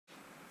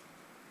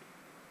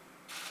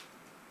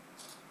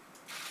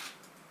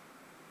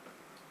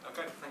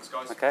Thanks,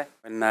 guys. Okay.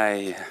 When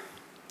I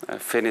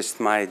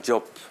finished my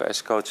job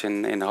as coach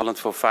in Holland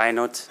for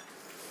Feyenoord,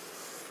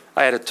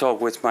 I had a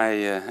talk with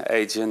my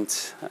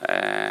agent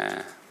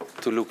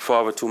to look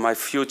forward to my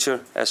future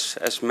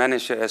as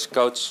manager, as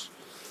coach.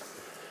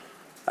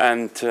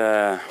 And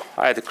I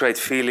had a great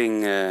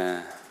feeling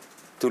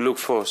to look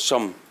for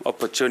some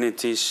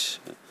opportunities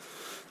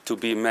to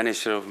be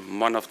manager of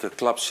one of the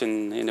clubs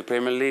in the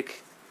Premier League.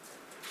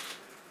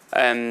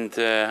 And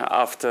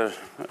after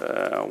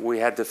we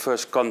had the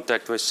first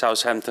contact with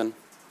Southampton,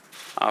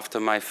 after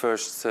my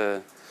first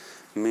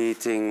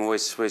meeting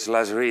with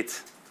Les Reed,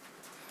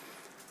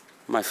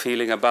 my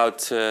feeling about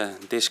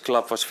this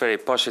club was very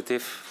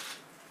positive.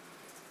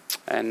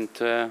 And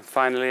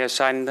finally I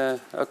signed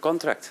a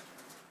contract.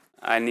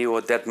 I knew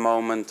at that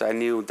moment, I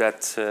knew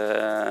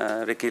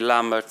that Ricky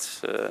Lambert,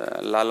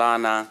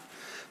 Lallana,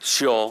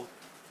 Shaw.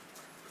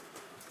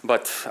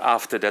 But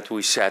after that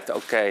we said,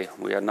 okay,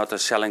 we are not a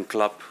selling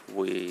club.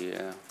 We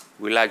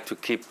like to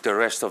keep the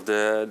rest of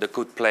the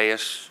good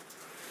players.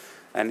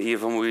 And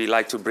even we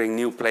like to bring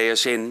new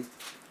players in.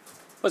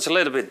 It's a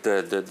little bit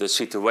the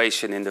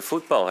situation in the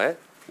football.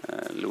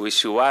 Luis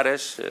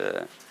Suarez,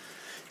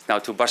 now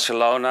to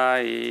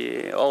Barcelona,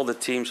 all the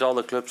teams, all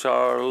the clubs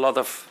are a lot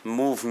of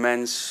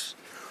movements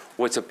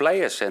with the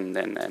players.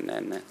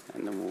 And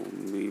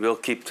we will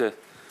keep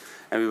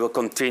and we will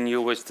continue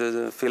with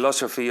the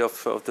philosophy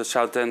of the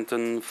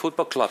Southampton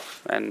Football Club.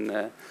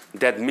 And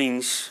that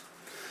means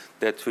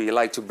that we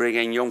like to bring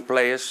in young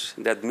players.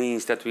 That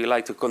means that we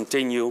like to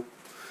continue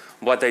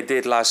what they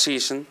did last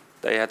season.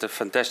 They had a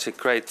fantastic,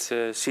 great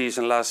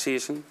season last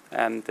season.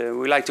 And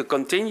we like to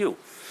continue.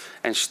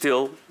 And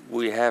still,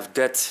 we have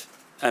that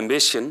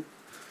ambition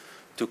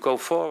to go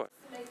forward.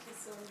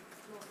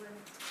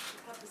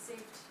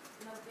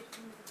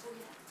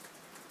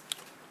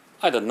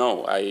 I don't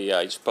know.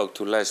 I spoke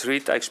to Les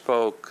Reed. I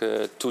spoke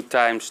 2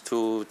 times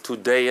to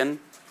Dejan.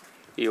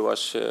 He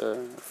was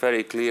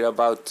very clear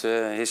about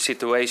his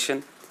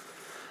situation.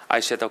 I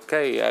said,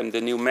 okay, I'm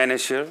the new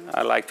manager.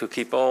 I like to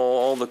keep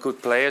all the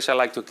good players. I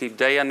like to keep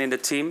Dejan in the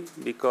team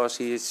because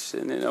he is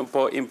an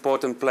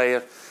important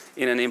player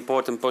in an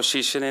important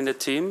position in the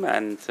team.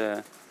 And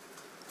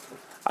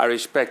I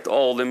respect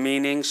all the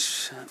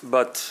meanings,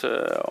 but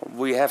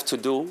we have to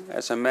do,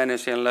 as a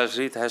manager, and Les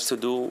Reed has to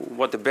do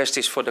what the best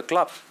is for the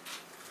club.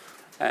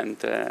 And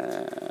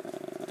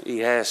he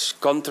has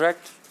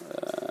contract.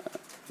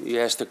 He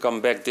has to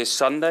come back this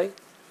Sunday.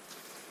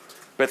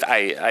 But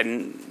I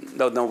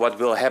don't know what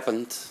will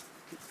happen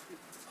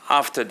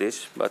after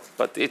this.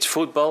 But it's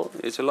football.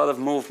 It's a lot of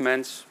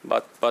movements.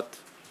 But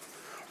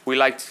we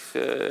like,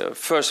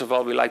 first of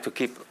all, we like to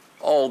keep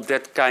all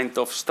that kind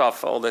of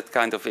stuff, all that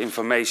kind of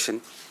information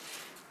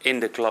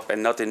in the club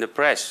and not in the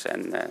press.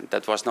 And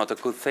that was not a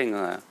good thing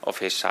of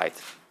his side.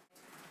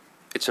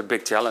 It's a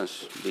big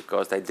challenge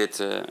because they did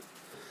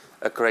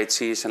a great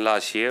season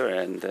last year,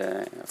 and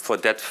for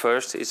that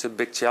first it's a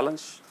big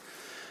challenge.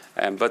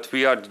 But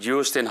we are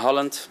used in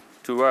Holland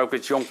to work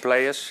with young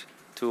players,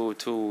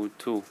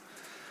 to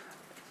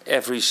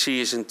every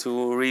season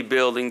to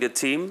rebuilding the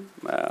team.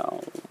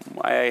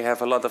 I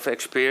have a lot of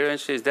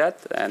experience in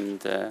that,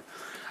 and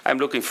I'm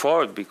looking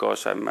forward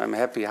because I'm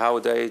happy how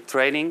they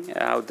training,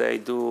 how they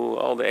do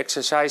all the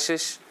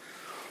exercises.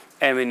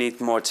 And we need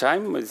more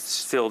time. It's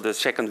still the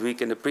 2nd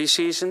week in the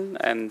pre-season,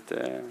 and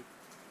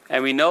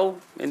we know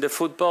in the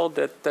football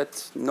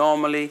that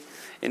normally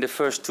in the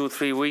first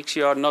 2-3 weeks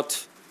you are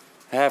not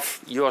have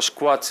your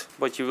squad,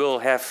 but you will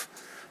have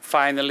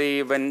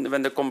finally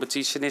when the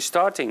competition is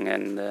starting,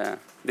 and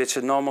it's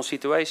a normal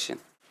situation.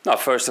 Now,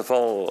 first of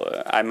all,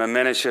 I'm a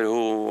manager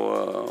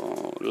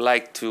who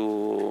like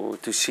to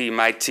see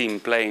my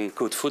team playing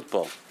good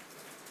football.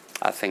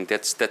 I think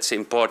that's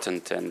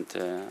important, and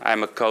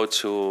I'm a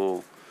coach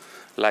who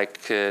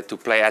like to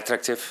play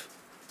attractive.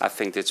 I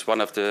think it's one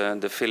of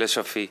the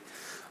philosophy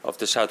of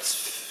the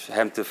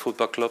Southampton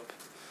Football Club,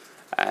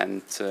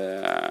 and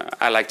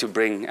I like to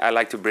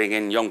bring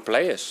in young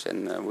players,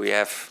 and we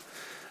have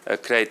a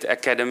great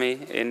academy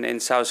in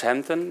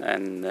Southampton,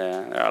 and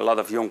there are a lot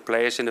of young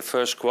players in the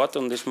first squad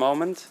on this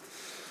moment,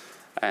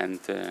 and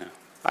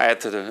I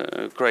had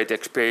a great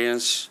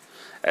experience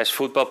as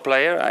football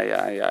player.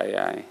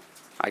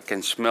 I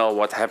can smell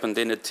what happened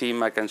in the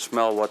team. I can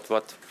smell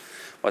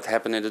what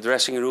happened in the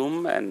dressing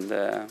room, and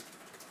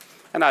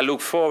I look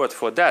forward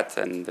for that.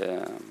 And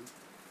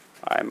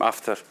I'm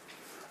after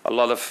a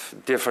lot of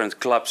different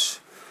clubs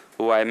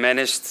who I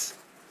managed.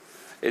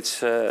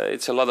 It's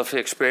a lot of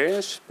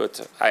experience,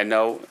 but I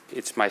know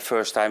it's my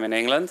first time in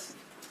England.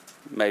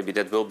 Maybe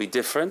that will be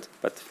different,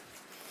 but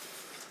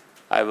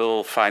I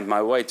will find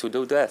my way to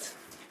do that.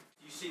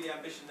 Do you see the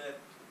ambition that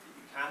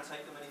you can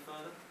take them any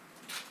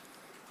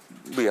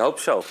further? We hope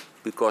so,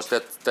 because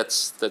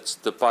that's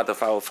the part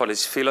of our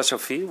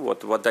philosophy.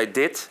 What they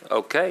did,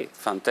 okay,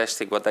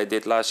 fantastic. What they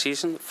did last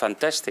season,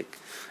 fantastic.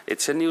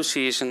 It's a new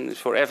season, it's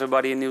for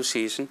everybody a new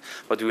season,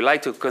 but we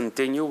like to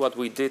continue what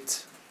we did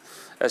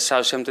at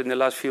Southampton in the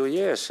last few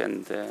years.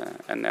 And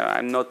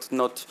I'm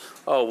not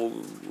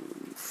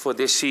for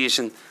this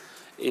season,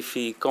 if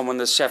we come on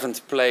the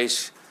 7th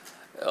place,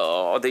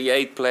 or the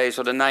 8th place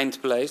or the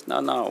 9th place.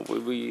 No.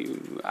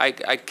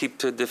 I keep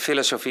to the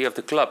philosophy of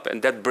the club,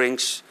 and that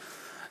brings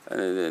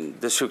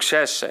the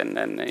success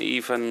and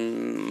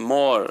even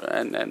more.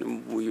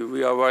 And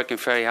we are working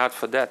very hard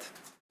for that.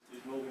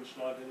 Is Morgan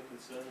Schneider any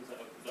concern? Is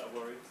that a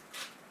worry?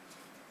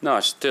 No,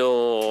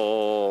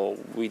 still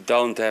we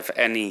don't have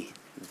any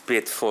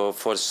bid for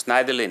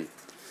Schneiderlin.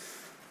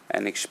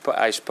 And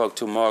I spoke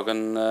to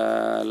Morgan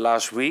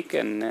last week,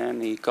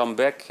 and he come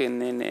back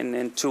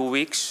in 2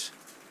 weeks,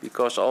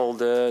 because all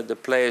the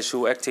players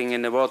who are acting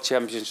in the World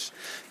Champions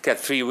get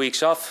 3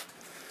 weeks off.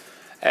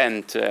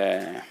 And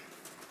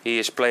he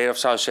is player of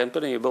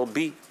Southampton, and he will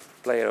be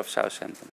player of Southampton.